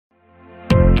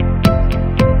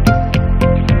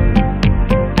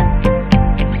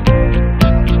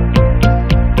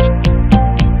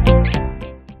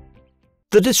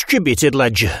The distributed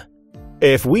ledger.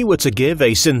 If we were to give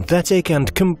a synthetic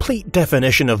and complete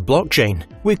definition of blockchain,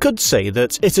 we could say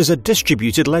that it is a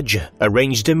distributed ledger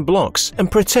arranged in blocks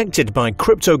and protected by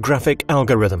cryptographic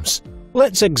algorithms.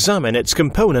 Let's examine its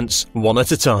components one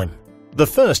at a time. The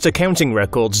first accounting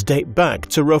records date back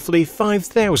to roughly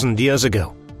 5,000 years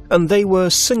ago, and they were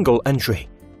single entry,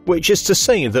 which is to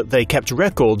say that they kept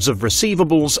records of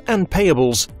receivables and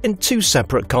payables in two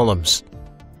separate columns.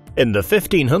 In the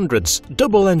 1500s,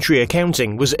 double-entry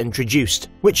accounting was introduced,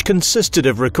 which consisted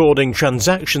of recording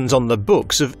transactions on the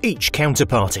books of each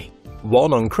counterparty,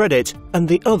 one on credit and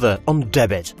the other on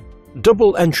debit.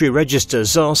 Double-entry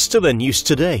registers are still in use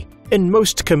today in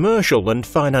most commercial and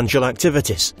financial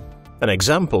activities. An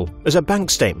example is a bank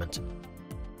statement.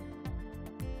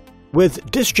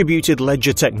 With distributed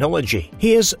ledger technology,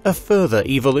 here's a further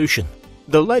evolution.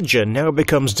 The ledger now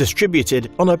becomes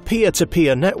distributed on a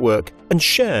peer-to-peer network and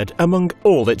shared among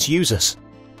all its users.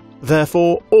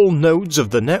 Therefore, all nodes of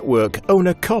the network own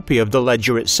a copy of the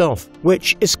ledger itself,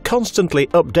 which is constantly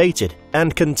updated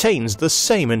and contains the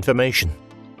same information.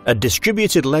 A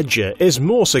distributed ledger is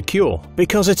more secure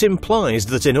because it implies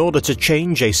that in order to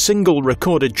change a single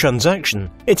recorded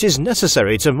transaction, it is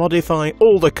necessary to modify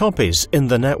all the copies in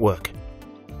the network.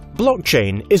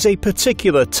 Blockchain is a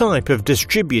particular type of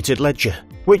distributed ledger,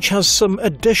 which has some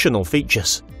additional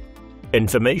features.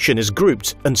 Information is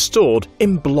grouped and stored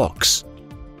in blocks.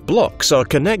 Blocks are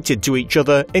connected to each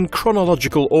other in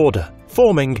chronological order,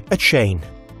 forming a chain.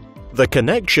 The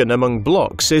connection among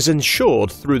blocks is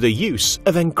ensured through the use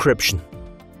of encryption.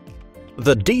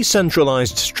 The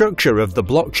decentralized structure of the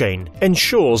blockchain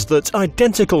ensures that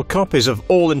identical copies of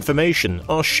all information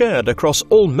are shared across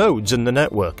all nodes in the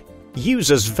network.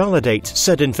 Users validate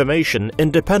said information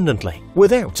independently,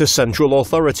 without a central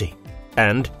authority.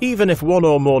 And even if one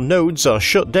or more nodes are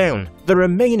shut down, the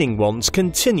remaining ones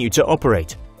continue to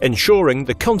operate, ensuring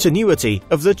the continuity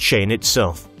of the chain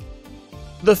itself.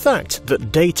 The fact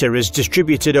that data is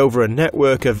distributed over a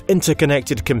network of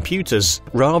interconnected computers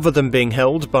rather than being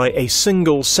held by a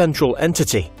single central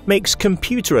entity makes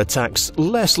computer attacks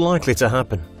less likely to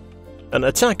happen. An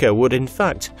attacker would in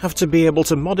fact have to be able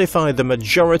to modify the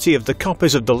majority of the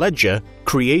copies of the ledger,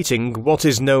 creating what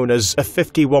is known as a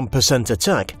 51%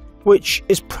 attack, which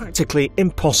is practically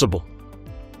impossible.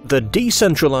 The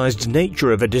decentralized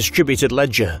nature of a distributed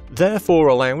ledger therefore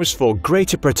allows for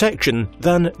greater protection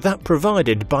than that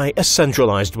provided by a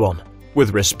centralized one,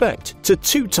 with respect to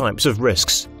two types of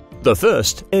risks. The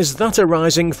first is that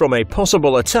arising from a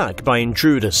possible attack by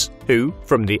intruders, who,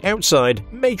 from the outside,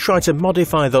 may try to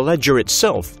modify the ledger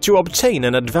itself to obtain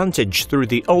an advantage through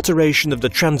the alteration of the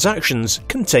transactions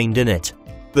contained in it.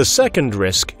 The second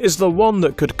risk is the one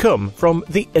that could come from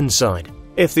the inside,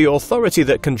 if the authority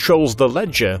that controls the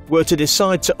ledger were to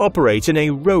decide to operate in a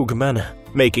rogue manner,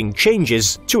 making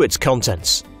changes to its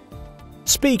contents.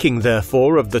 Speaking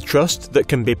therefore of the trust that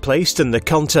can be placed in the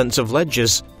contents of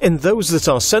ledgers, in those that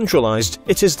are centralized,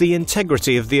 it is the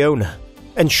integrity of the owner,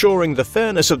 ensuring the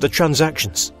fairness of the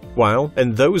transactions, while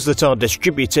in those that are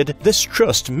distributed, this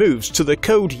trust moves to the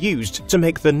code used to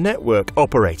make the network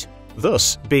operate,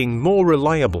 thus being more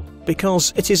reliable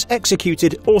because it is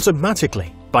executed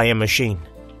automatically by a machine.